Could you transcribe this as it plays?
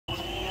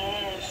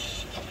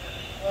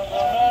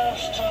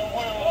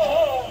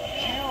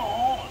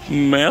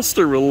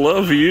Master will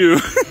love you.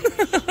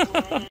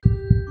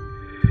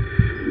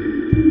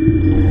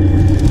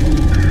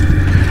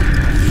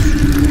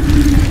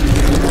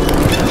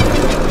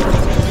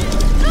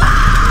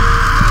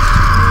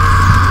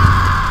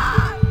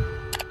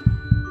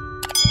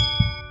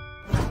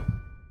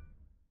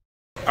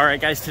 Alright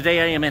guys,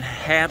 today I am in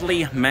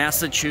Hadley,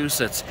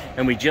 Massachusetts,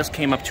 and we just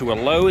came up to a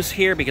Lowe's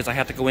here because I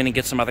have to go in and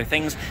get some other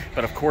things,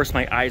 but of course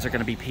my eyes are going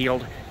to be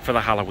peeled for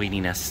the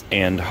Halloweeniness.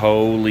 And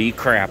holy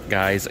crap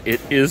guys,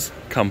 it is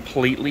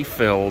completely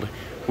filled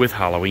with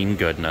Halloween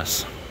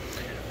goodness.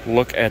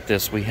 Look at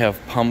this, we have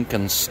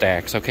pumpkin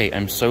stacks. Okay,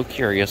 I'm so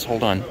curious,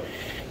 hold on.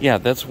 Yeah,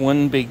 that's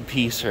one big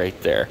piece right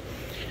there.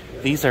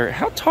 These are,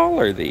 how tall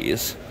are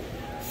these?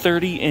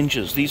 30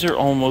 inches, these are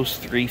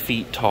almost 3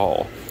 feet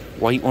tall.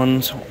 White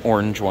ones,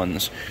 orange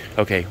ones.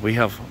 Okay, we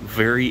have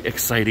very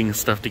exciting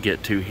stuff to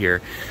get to here.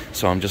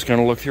 So I'm just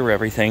gonna look through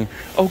everything.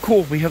 Oh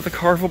cool, we have the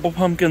carvable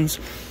pumpkins.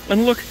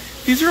 And look,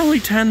 these are only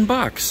 10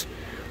 bucks.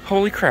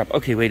 Holy crap.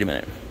 Okay, wait a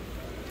minute.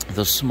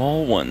 The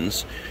small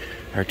ones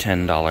are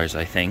 $10,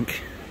 I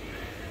think.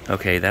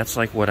 Okay, that's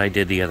like what I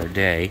did the other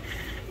day.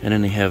 And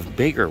then they have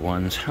bigger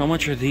ones. How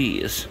much are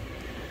these?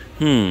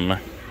 I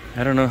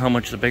don't know how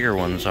much the bigger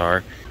ones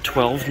are.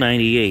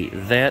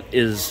 $12.98. That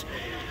is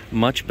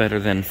much better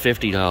than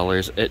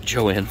 $50 at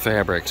Joann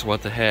Fabrics.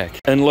 What the heck?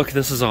 And look,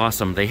 this is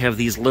awesome. They have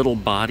these little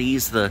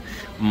bodies, the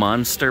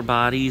monster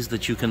bodies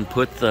that you can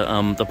put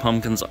the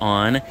pumpkins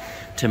on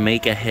to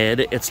make a head.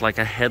 It's like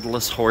a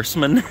headless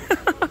horseman.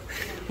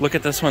 Look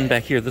at this one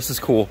back here. This is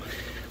cool.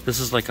 This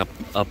is like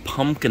a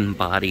pumpkin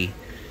body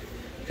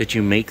that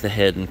you make the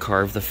head and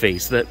carve the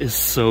face. That is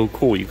so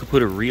cool. You could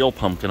put a real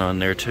pumpkin on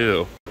there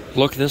too.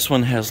 Look, this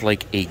one has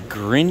like a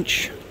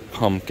Grinch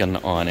pumpkin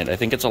on it. I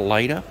think it's a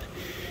light up.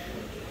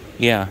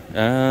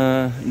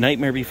 Yeah,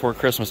 Nightmare Before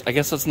Christmas. I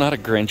guess it's not a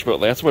Grinch, but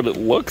that's what it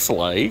looks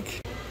like.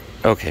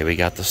 Okay, we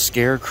got the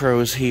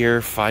scarecrows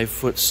here,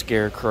 5-foot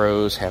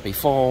scarecrows, Happy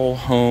Fall,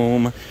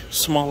 Home,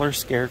 smaller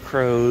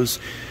scarecrows.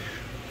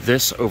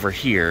 This over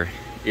here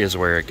is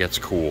where it gets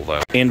cool,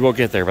 though. And we'll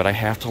get there, but I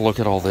have to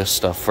look at all this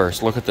stuff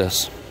first. Look at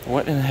this.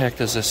 What in the heck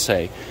does this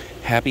say?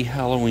 Happy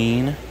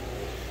Halloween.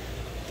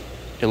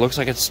 It looks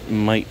like it's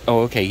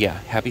oh, okay, yeah.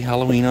 Happy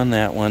Halloween on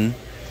that one.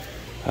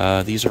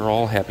 These are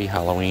all Happy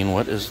Halloween.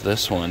 What is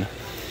this one?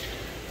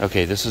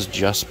 Okay, this is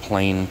just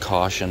plain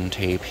caution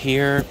tape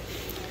here.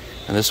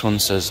 And this one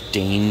says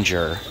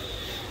danger.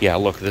 Yeah,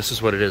 look, this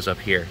is what it is up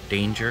here.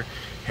 Danger,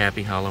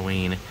 Happy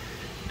Halloween,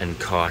 and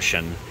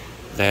caution.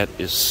 That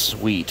is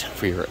sweet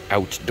for your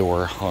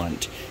outdoor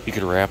hunt. You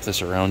could wrap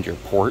this around your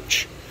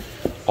porch.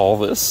 All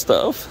this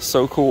stuff.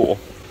 So cool.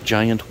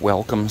 Giant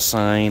welcome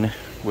sign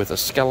with a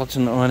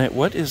skeleton on it.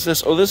 What is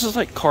this? Oh, this is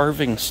like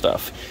carving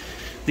stuff.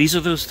 These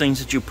are those things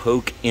that you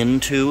poke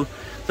into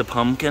the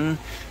pumpkin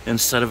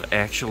instead of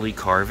actually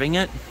carving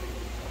it.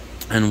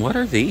 And what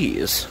are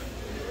these?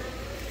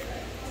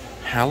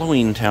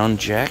 Halloween Town,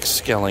 Jack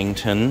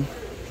Skellington.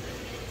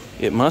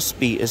 It must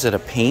be, is it a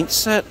paint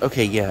set?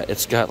 Okay, yeah,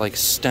 it's got like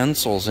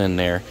stencils in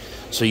there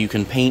so you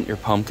can paint your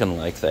pumpkin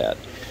like that.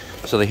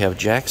 So they have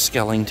Jack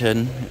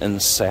Skellington and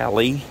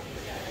Sally,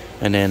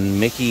 and then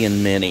Mickey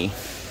and Minnie.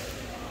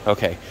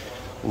 Okay,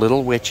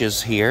 little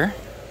witches here.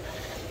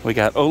 We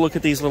got, oh, look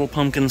at these little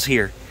pumpkins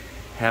here.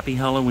 Happy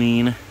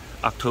Halloween,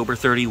 October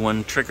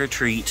 31, trick or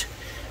treat,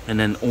 and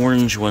then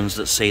orange ones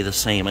that say the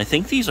same. I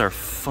think these are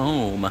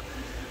foam,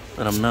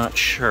 but I'm not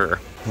sure.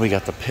 We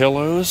got the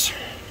pillows,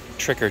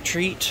 trick or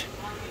treat,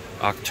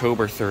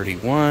 October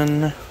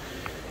 31.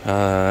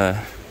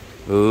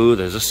 Ooh,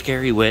 there's a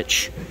scary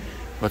witch.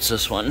 What's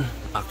this one?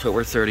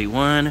 October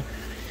 31.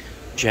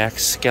 Jack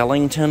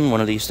Skellington,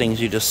 one of these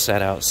things you just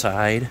set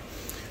outside.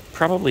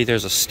 Probably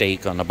there's a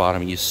stake on the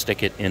bottom. You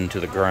stick it into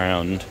the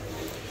ground.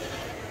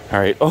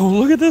 Alright. Oh,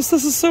 look at this.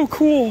 This is so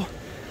cool.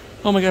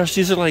 Oh my gosh,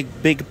 these are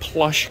like big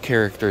plush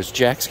characters.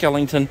 Jack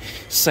Skellington,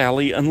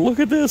 Sally, and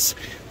look at this.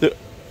 The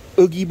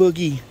Oogie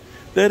Boogie.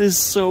 That is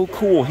so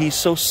cool. He's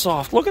so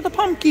soft. Look at the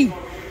pumpkin.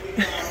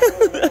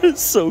 That is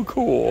so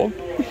cool.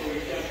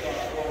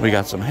 We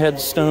got some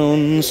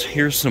headstones.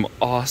 Here's some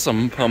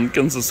awesome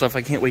pumpkins and stuff.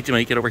 I can't wait to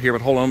make it over here,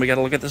 but hold on. We got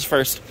to look at this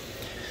first.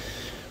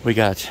 We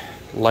got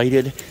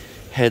lighted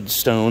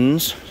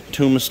headstones,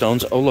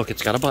 tombstones. Oh, look,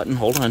 it's got a button.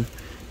 Hold on.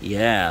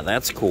 Yeah,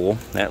 that's cool.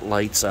 That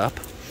lights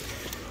up.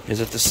 Is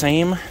it the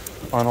same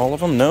on all of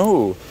them?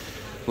 No.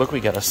 Look,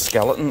 we got a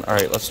skeleton. All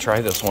right, let's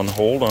try this one.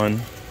 Hold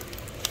on.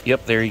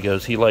 Yep, there he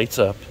goes. He lights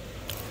up.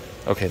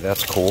 Okay,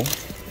 that's cool.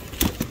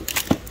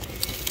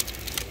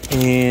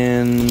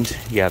 And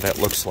yeah, that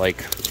looks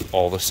like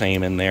all the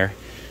same in there.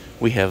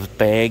 We have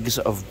bags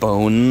of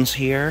bones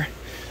here.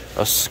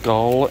 A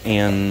skull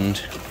and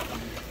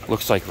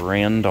looks like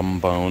random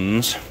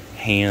bones,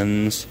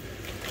 hands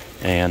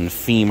and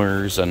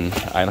femurs, and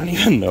I don't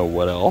even know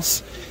what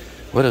else.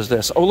 What is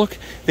this? Oh, look,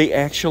 they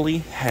actually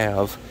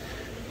have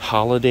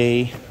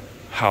holiday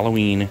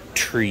Halloween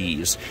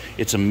trees.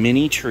 It's a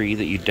mini tree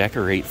that you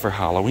decorate for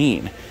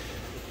Halloween.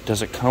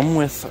 Does it come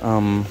with,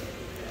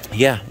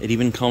 yeah, it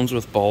even comes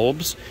with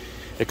bulbs.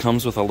 It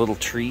comes with a little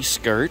tree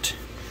skirt.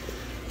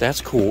 That's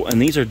cool.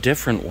 And these are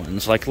different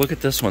ones. Like, look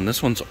at this one.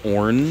 This one's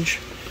orange.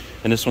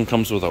 And this one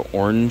comes with an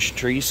orange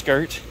tree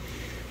skirt.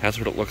 That's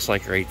what it looks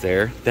like right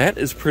there. That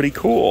is pretty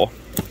cool.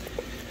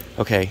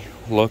 Okay,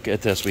 look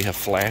at this. We have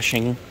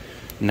flashing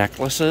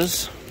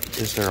necklaces.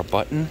 Is there a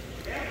button?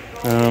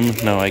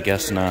 No, I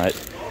guess not.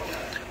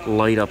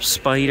 Light up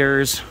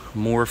spiders.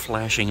 More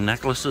flashing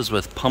necklaces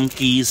with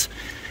pumpkins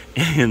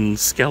and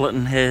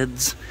skeleton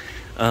heads.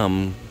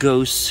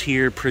 Ghosts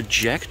here.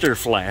 Projector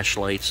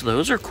flashlights.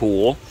 Those are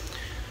cool.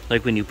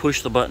 Like when you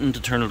push the button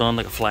to turn it on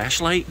like a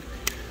flashlight.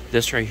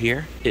 This right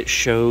here, it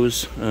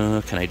shows,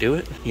 can I do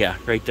it? Yeah,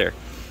 right there.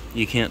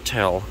 You can't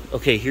tell.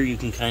 Okay, here you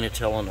can kind of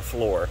tell on the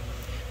floor.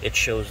 It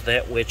shows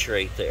that witch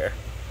right there,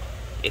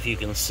 if you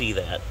can see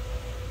that.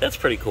 That's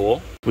pretty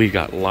cool. We've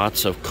got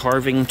lots of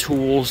carving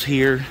tools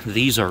here.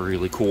 These are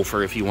really cool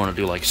for if you want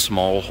to do like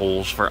small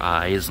holes for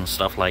eyes and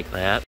stuff like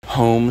that.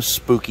 Home,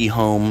 spooky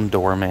home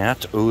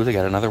doormat. Oh, they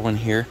got another one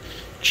here.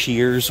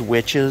 Cheers,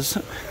 witches.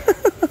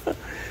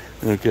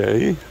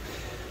 Okay.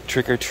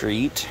 Trick or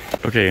treat.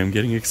 Okay, I'm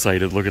getting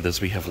excited. Look at this.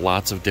 We have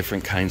lots of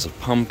different kinds of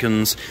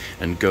pumpkins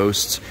and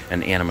ghosts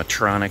and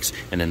animatronics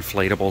and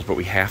inflatables, but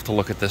we have to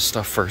look at this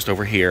stuff first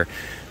over here.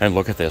 And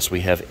look at this.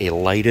 We have a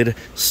lighted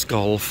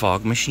skull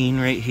fog machine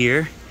right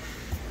here.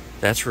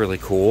 That's really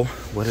cool.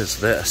 What is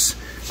this?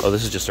 Oh,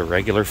 this is just a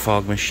regular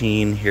fog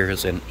machine. Here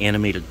is an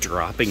animated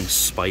dropping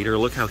spider.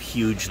 Look how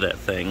huge that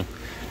thing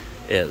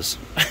is.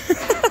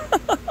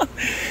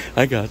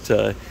 I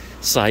got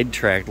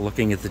sidetracked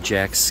looking at the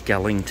Jack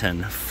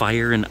Skellington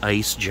Fire and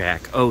Ice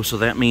Jack. Oh, so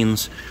that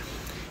means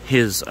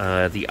his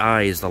the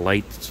eyes, the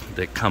lights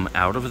that come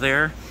out of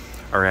there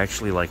are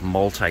actually like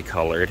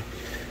multicolored.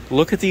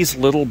 Look at these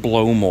little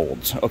blow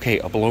molds. Okay,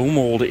 a blow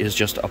mold is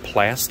just a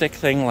plastic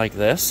thing like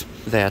this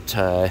that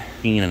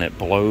and it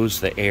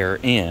blows the air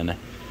in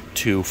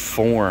to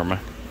form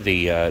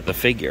the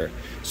figure.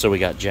 So we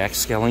got Jack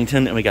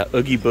Skellington and we got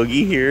Oogie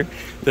Boogie here.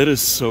 That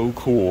is so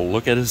cool.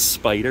 Look at his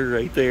spider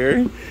right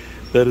there.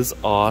 That is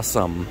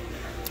awesome.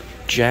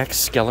 Jack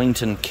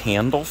Skellington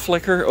candle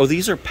flicker. Oh,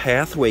 these are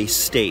pathway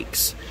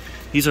stakes.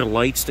 These are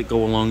lights that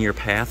go along your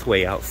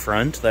pathway out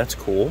front. That's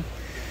cool.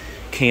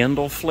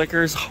 Candle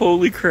flickers.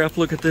 Holy crap,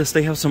 look at this.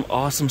 They have some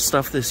awesome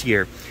stuff this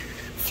year.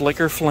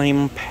 Flicker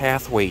flame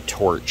pathway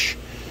torch.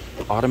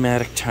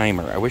 Automatic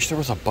timer. I wish there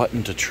was a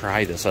button to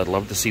try this. I'd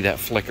love to see that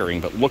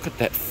flickering, but look at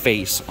that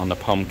face on the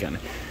pumpkin.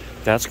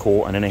 That's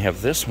cool. And then they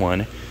have this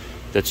one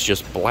that's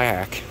just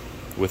black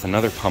with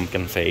another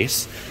pumpkin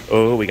face.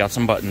 Oh, we got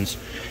some buttons.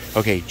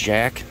 Okay,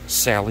 Jack,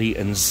 Sally,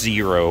 and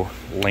Zero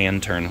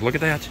lantern. Look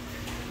at that.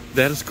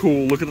 That is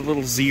cool. Look at the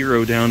little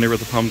Zero down there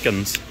with the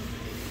pumpkins.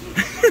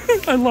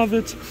 I love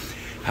it.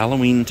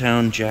 Halloween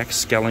Town Jack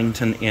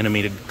Skellington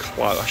animated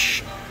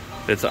cloche.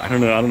 It's, I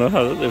don't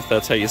know if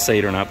that's how you say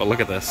it or not, but look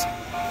at this.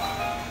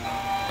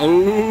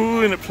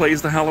 Oh, and it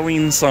plays the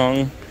Halloween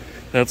song.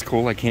 That's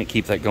cool. I can't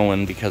keep that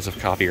going because of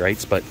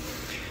copyrights, but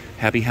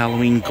Happy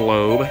Halloween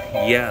Globe.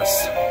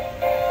 Yes.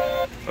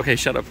 Okay,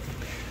 shut up.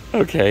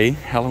 Okay,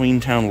 Halloween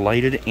Town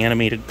lighted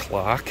animated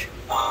clock.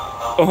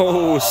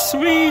 Oh,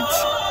 sweet!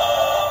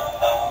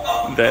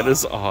 That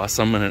is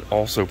awesome, and it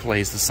also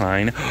plays the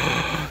sign.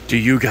 Do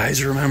you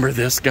guys remember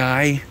this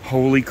guy?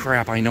 Holy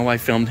crap, I know I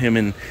filmed him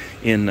in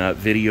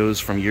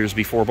videos from years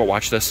before, but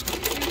watch this.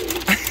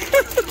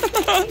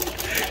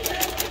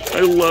 I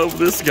love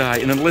this guy,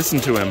 and then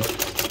listen to him.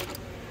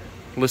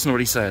 Listen to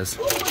what he says.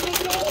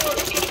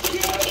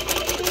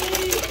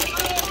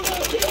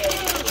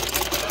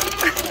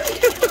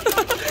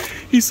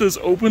 He says,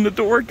 open the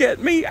door, get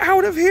me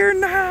out of here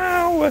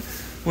now!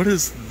 What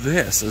is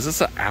this? Is this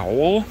an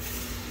owl?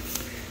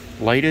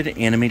 Lighted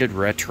animated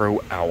retro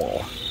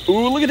owl.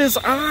 Ooh, look at his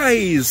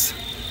eyes!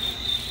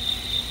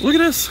 Look at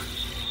this!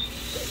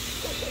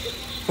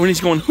 When he's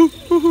going, hoo,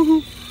 hoo, hoo,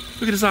 hoo.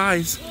 Look at his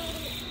eyes.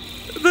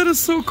 That is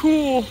so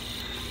cool.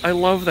 I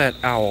love that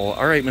owl.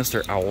 All right,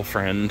 Mr. Owl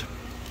Friend.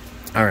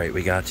 All right,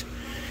 we got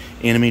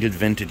animated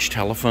vintage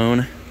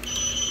telephone.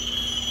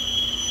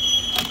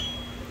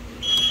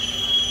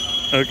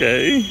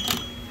 Okay.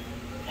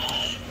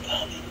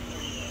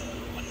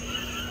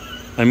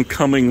 I'm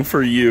coming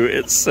for you,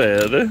 it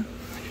said.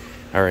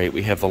 All right,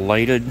 we have the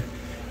lighted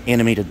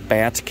animated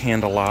bat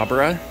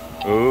candelabra.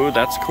 Oh,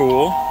 that's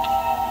cool.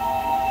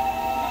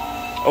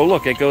 Oh,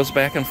 look, it goes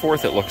back and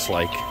forth, it looks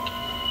like.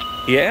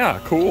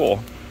 Yeah,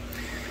 cool.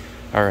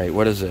 All right,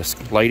 what is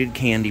this? Lighted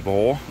candy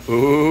bowl.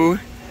 Ooh,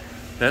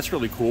 that's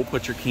really cool.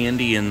 Put your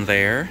candy in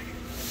there.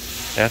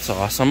 That's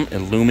awesome.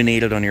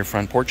 Illuminated on your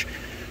front porch.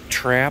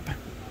 Trap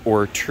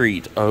or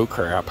treat. Oh,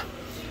 crap.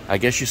 I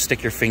guess you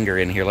stick your finger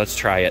in here. Let's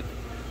try it.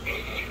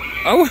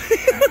 Oh,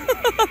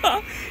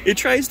 it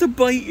tries to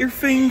bite your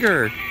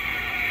finger.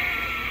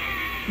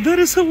 That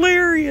is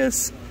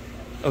hilarious.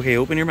 Okay,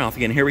 open your mouth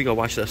again. Here we go.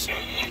 Watch this.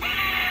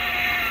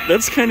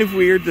 That's kind of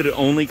weird that it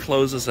only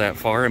closes that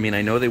far. I mean,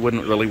 I know they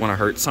wouldn't really want to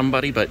hurt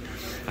somebody, but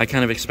I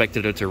kind of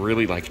expected it to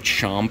really, like,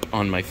 chomp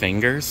on my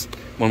fingers.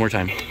 One more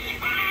time.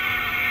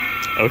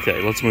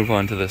 Okay, let's move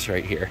on to this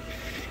right here.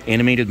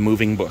 Animated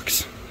moving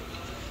books.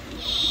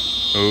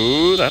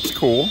 Oh, that's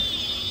cool.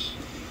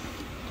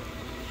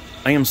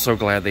 I am so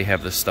glad they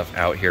have this stuff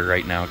out here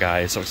right now,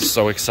 guys. I was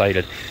so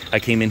excited. I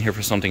came in here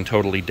for something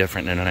totally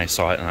different, and then I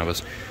saw it, and I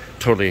was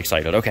totally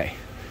excited. Okay,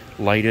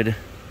 lighted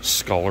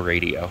skull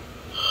radio.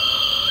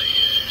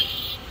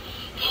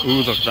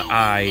 Ooh, look at the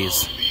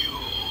eyes.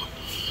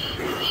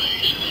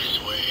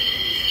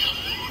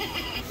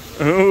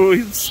 Oh,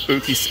 he's a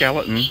spooky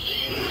skeleton.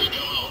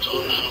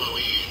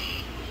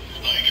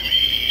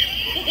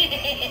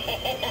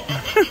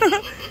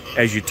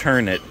 As you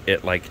turn it,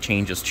 it like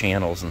changes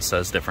channels and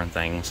says different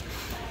things.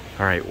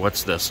 All right,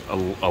 what's this?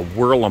 A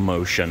whirl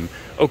emotion.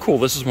 Oh, cool.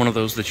 This is one of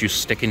those that you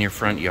stick in your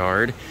front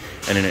yard,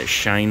 and then it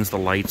shines the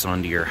lights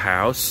onto your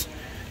house.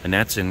 And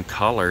that's in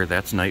color.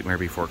 That's Nightmare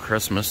Before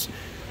Christmas.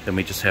 Then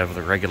we just have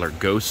the regular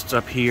ghosts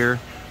up here.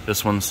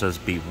 This one says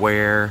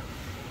beware.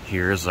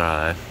 Here's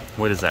a,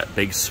 what is that?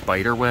 Big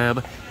spider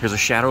web. Here's a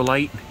shadow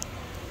light.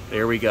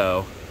 There we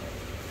go.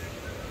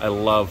 I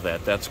love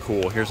that. That's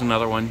cool. Here's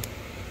another one.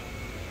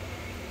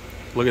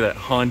 Look at that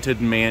haunted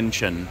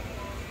mansion.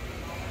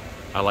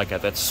 I like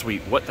that. That's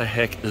sweet. What the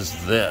heck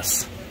is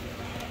this?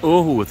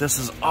 Oh, this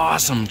is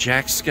awesome.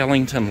 Jack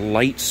Skellington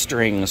light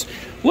strings.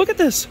 Look at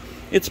this.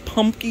 It's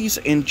Pumpkins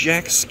and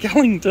Jack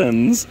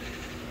Skellingtons.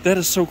 That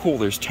is so cool.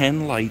 There's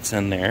 10 lights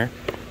in there.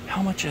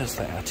 How much is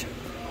that?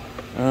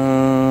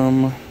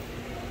 I'm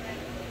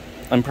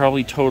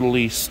probably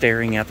totally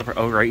staring at the...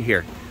 Oh, right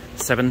here.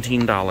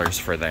 $17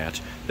 for that.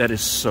 That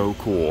is so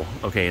cool.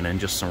 Okay, and then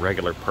just some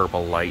regular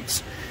purple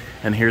lights.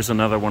 And here's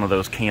another one of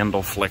those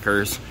candle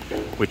flickers,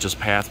 which is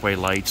pathway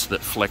lights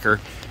that flicker.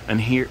 And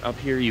here, up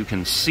here, you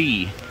can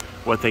see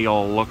what they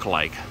all look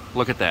like.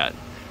 Look at that.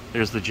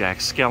 There's the Jack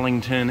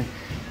Skellington,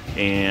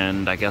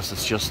 and I guess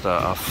it's just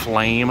a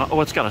flame.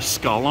 Oh, it's got a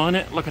skull on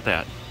it. Look at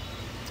that.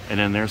 And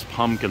then there's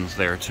pumpkins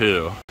there,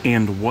 too.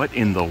 And what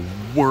in the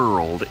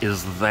world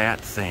is that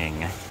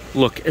thing?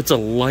 Look, it's a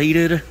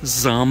lighted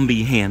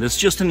zombie hand. It's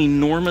just an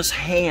enormous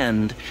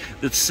hand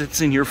that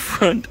sits in your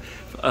front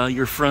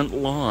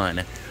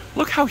lawn.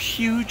 Look how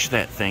huge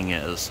that thing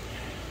is.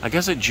 I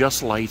guess it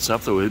just lights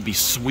up, though. It would be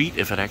sweet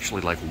if it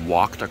actually, like,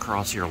 walked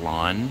across your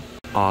lawn.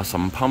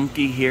 Awesome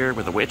pumpkin here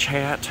with a witch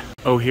hat.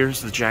 Oh, here's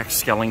the Jack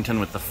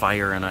Skellington with the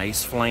fire and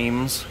ice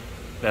flames.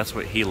 That's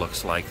what he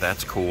looks like.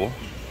 That's cool.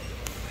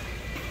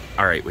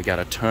 All right, we got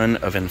a ton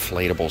of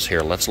inflatables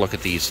here. Let's look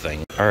at these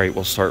things. All right,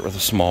 we'll start with the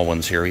small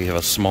ones here. We have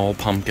a small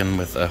pumpkin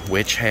with a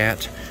witch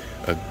hat,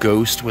 a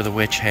ghost with a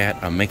witch hat,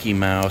 a Mickey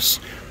Mouse.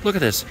 Look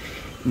at this.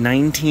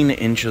 19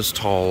 inches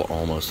tall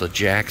almost, a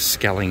Jack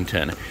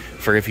Skellington.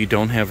 For if you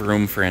don't have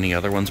room for any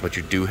other ones, but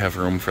you do have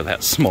room for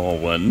that small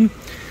one.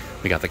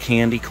 We got the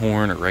candy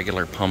corn, a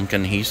regular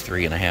pumpkin, he's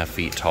 3.5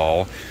 feet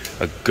tall,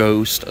 a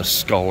ghost, a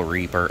skull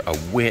reaper, a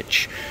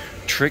witch,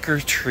 trick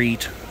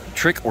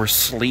or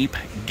sleep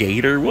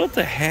gator. What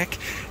the heck?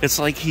 It's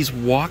like he's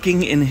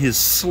walking in his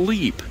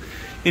sleep,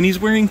 and he's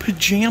wearing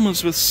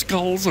pajamas with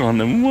skulls on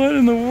them. What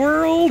in the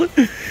world?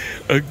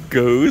 A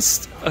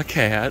ghost, a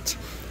cat,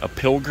 a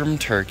pilgrim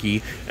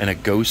turkey, and a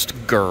ghost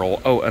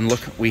girl. Oh, and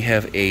look, we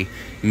have a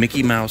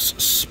Mickey Mouse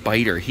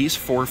spider. He's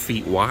 4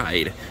 feet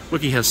wide.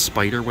 Look, he has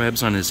spider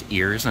webs on his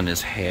ears and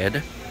his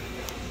head.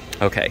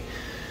 Okay,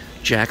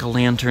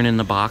 jack-o'-lantern in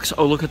the box.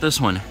 Oh, look at this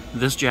one.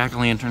 This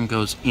jack-o'-lantern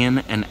goes in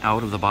and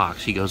out of the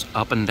box. He goes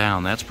up and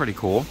down. That's pretty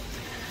cool.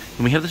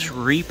 And we have this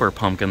Reaper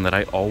pumpkin that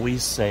I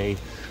always say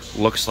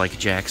looks like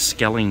Jack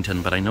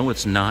Skellington, but I know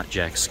it's not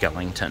Jack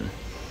Skellington.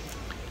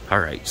 All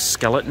right,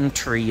 skeleton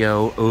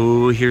trio.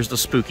 Oh, here's the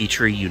spooky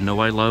tree. You know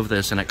I love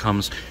this, and it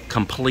comes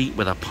complete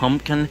with a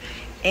pumpkin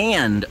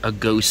and a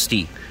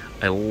ghosty.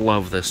 I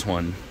love this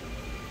one.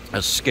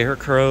 A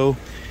scarecrow.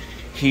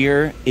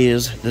 Here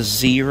is the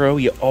Zero.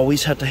 You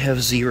always have to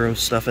have Zero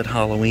stuff at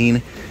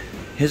Halloween.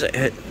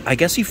 I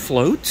guess he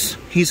floats.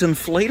 He's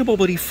inflatable,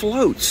 but he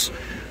floats.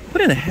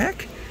 What in the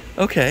heck?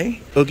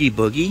 Okay, Oogie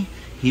Boogie.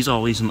 He's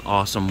always an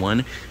awesome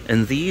one.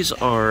 And these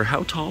are,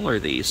 how tall are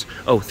these?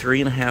 Oh,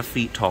 3.5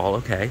 feet tall,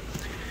 okay.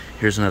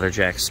 Here's another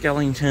Jack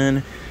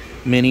Skellington,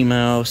 Minnie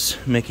Mouse,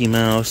 Mickey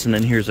Mouse, and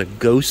then here's a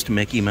ghost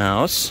Mickey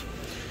Mouse.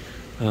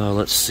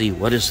 Let's see,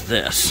 what is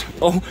this?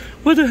 Oh,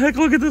 what the heck,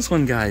 look at this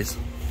one, guys.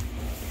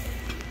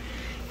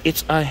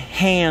 It's a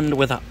hand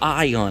with an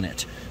eye on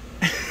it.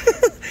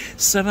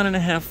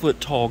 7.5 foot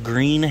tall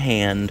green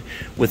hand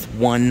with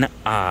one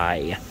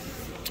eye.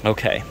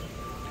 Okay.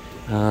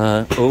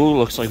 Oh,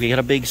 looks like we got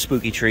a big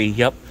spooky tree.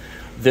 Yep.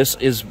 This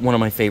is one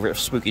of my favorite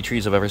spooky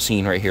trees I've ever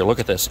seen right here. Look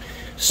at this.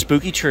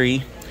 Spooky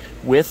tree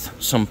with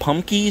some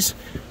pumpkins,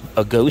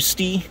 a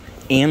ghosty,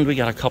 and we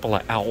got a couple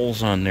of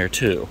owls on there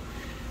too.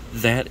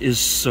 That is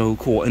so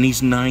cool. And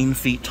he's 9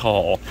 feet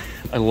tall.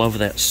 I love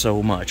that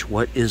so much.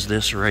 What is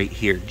this right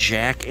here?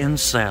 Jack and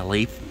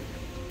Sally.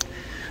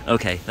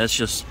 Okay, that's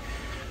just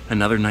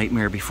another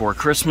Nightmare Before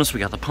Christmas. We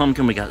got the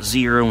pumpkin, we got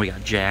Zero, and we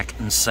got Jack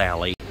and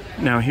Sally.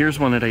 Now here's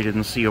one that I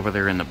didn't see over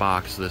there in the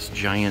box, this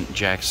giant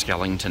Jack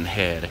Skellington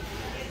head.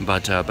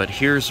 But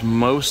here's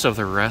most of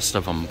the rest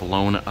of them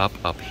blown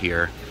up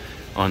here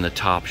on the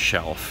top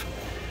shelf.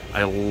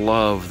 I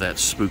love that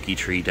spooky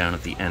tree down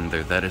at the end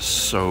there. That is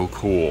so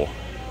cool.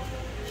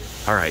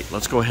 All right,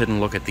 let's go ahead and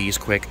look at these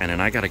quick, and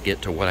then I gotta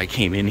get to what I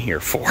came in here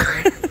for.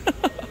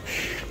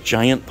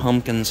 Giant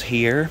pumpkins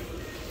here.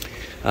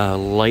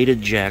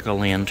 Lighted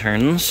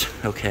jack-o'-lanterns.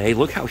 Okay,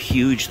 look how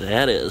huge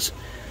that is.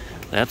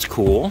 That's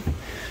cool.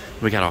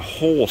 We got a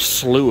whole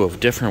slew of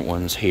different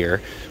ones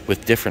here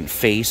with different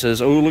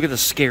faces. Oh, look at the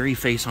scary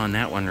face on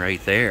that one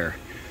right there.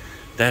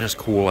 That is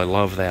cool. I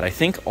love that. I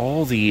think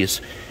all these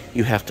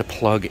you have to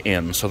plug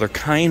in, so they're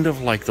kind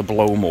of like the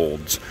blow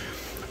molds.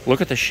 Look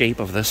at the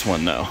shape of this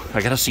one, though. I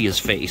gotta see his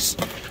face.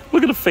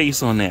 Look at the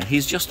face on that.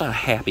 He's just a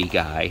happy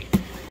guy.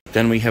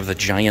 Then we have the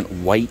giant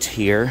white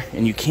here,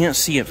 and you can't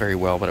see it very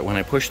well, but when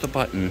I push the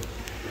button,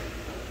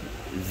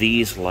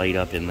 these light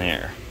up in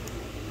there.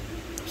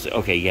 So,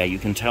 okay, yeah, you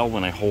can tell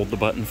when I hold the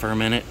button for a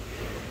minute,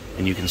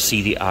 and you can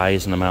see the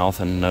eyes and the mouth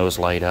and nose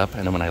light up,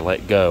 and then when I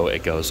let go,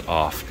 it goes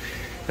off.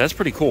 That's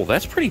pretty cool.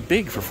 That's pretty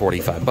big for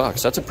 45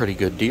 bucks. That's a pretty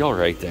good deal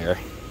right there.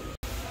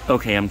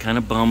 Okay, I'm kind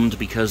of bummed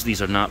because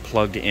these are not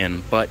plugged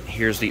in, but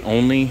here's the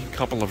only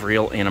couple of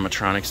real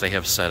animatronics they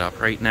have set up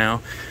right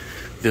now.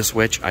 This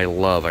witch I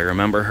love. I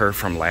remember her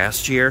from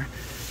last year.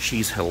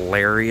 She's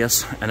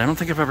hilarious, and I don't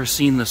think I've ever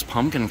seen this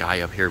pumpkin guy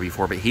up here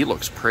before, but he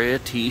looks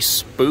pretty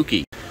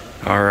spooky.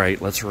 All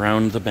right, let's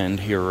round the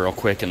bend here real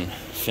quick and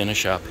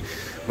finish up.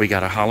 We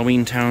got a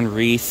Halloween Town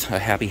wreath, a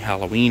Happy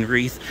Halloween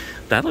wreath.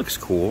 That looks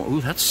cool.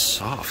 Ooh, that's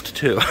soft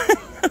too.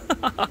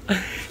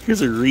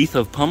 Here's a wreath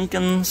of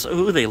pumpkins.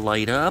 Ooh, they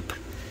light up.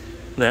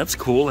 That's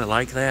cool, I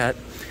like that.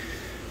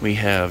 We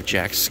have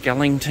Jack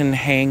Skellington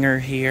hanger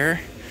here.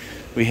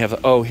 We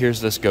have, oh, here's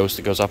this ghost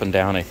that goes up and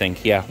down, I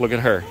think. Yeah, look at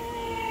her.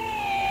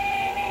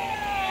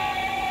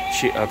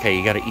 Okay,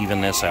 you gotta even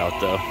this out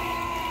though.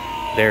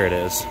 There it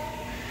is.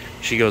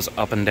 She goes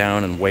up and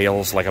down and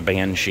wails like a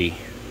banshee.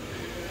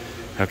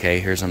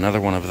 Okay, here's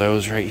another one of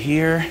those right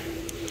here.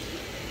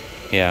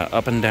 Yeah,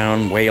 up and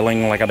down,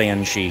 wailing like a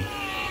banshee.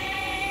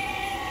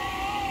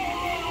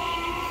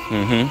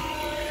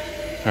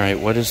 Alright,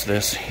 what is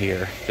this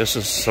here? This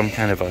is some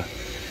kind of a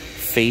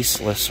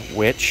faceless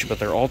witch, but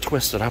they're all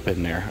twisted up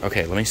in there.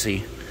 Okay, let me see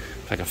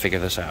if I can figure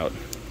this out.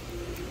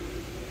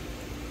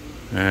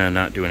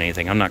 Not doing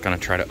anything. I'm not going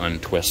to try to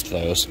untwist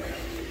those.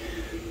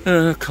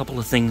 A couple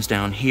of things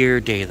down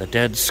here. Day of the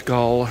Dead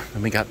skull.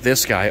 And we got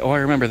this guy. Oh, I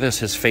remember this.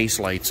 His face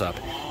lights up.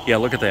 Yeah,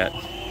 look at that.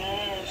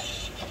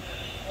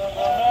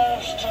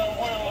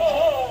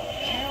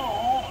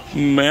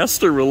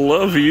 Master will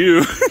love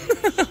you.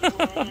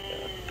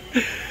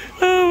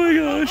 Oh my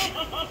gosh.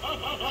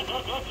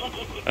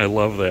 I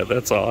love that.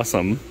 That's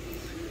awesome.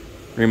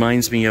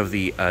 Reminds me of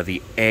the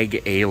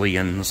egg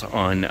aliens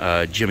on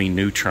Jimmy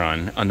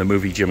Neutron, on the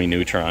movie Jimmy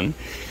Neutron.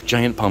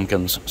 Giant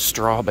pumpkins,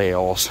 straw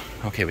bales.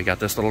 Okay, we got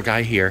this little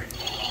guy here.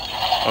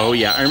 Oh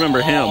yeah, I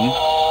remember him.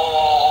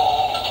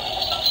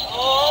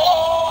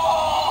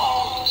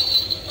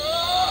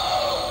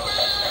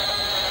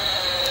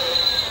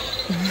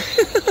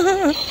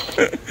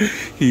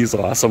 He's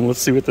awesome.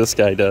 Let's see what this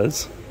guy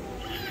does.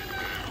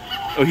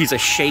 Oh, he's a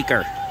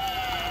shaker.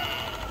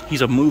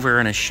 He's a mover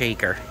and a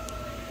shaker.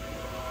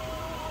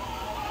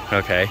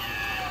 Okay.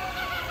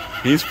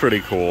 He's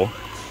pretty cool.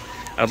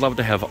 I'd love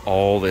to have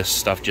all this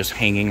stuff just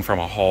hanging from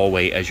a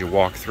hallway as you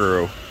walk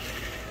through.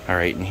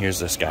 Alright, and here's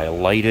this guy. A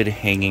lighted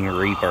hanging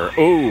reaper.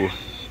 Oh!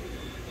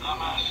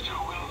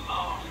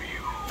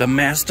 The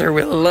master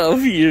will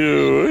love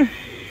you!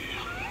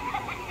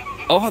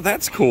 Oh,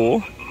 that's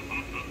cool.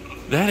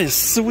 That is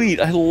sweet.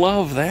 I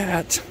love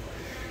that.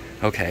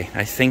 Okay,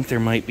 I think there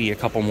might be a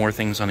couple more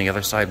things on the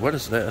other side. What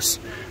is this?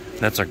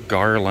 That's a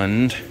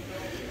garland.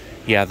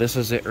 Yeah, this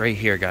is it right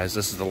here, guys.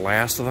 This is the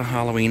last of the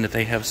Halloween that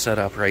they have set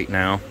up right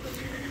now.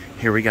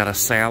 Here we got a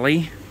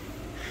Sally.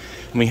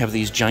 And we have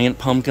these giant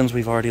pumpkins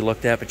we've already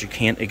looked at, but you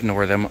can't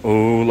ignore them.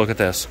 Oh, look at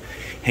this.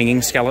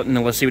 Hanging skeleton,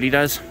 and let's see what he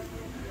does.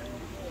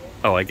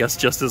 Oh, I guess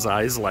just his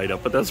eyes light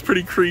up, but that's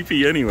pretty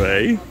creepy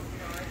anyway.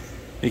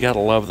 You gotta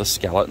love the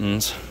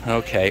skeletons.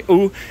 Okay.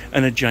 Ooh,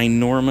 and a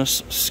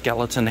ginormous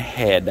skeleton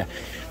head.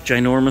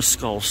 Ginormous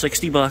skull.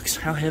 60 bucks.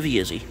 How heavy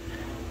is he?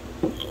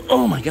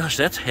 Oh my gosh,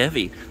 that's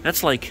heavy.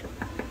 That's like,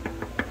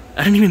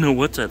 I don't even know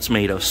what that's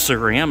made of.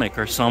 Ceramic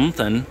or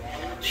something.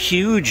 It's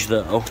huge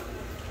though.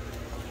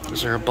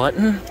 Is there a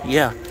button?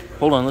 Yeah.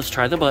 Hold on, let's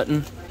try the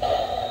button.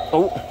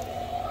 Oh.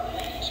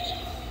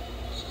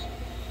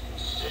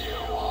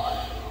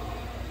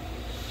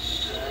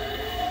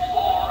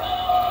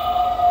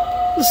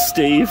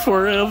 Stay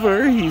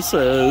forever, he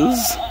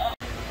says.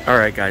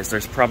 Alright guys,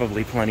 there's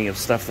probably plenty of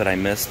stuff that I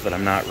missed that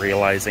I'm not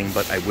realizing,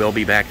 but I will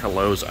be back to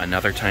Lowe's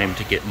another time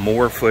to get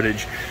more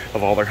footage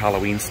of all their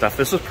Halloween stuff.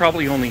 This is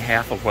probably only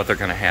half of what they're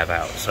going to have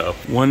out, so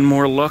one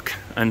more look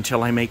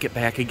until I make it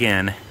back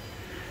again.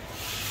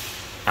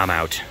 I'm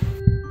out.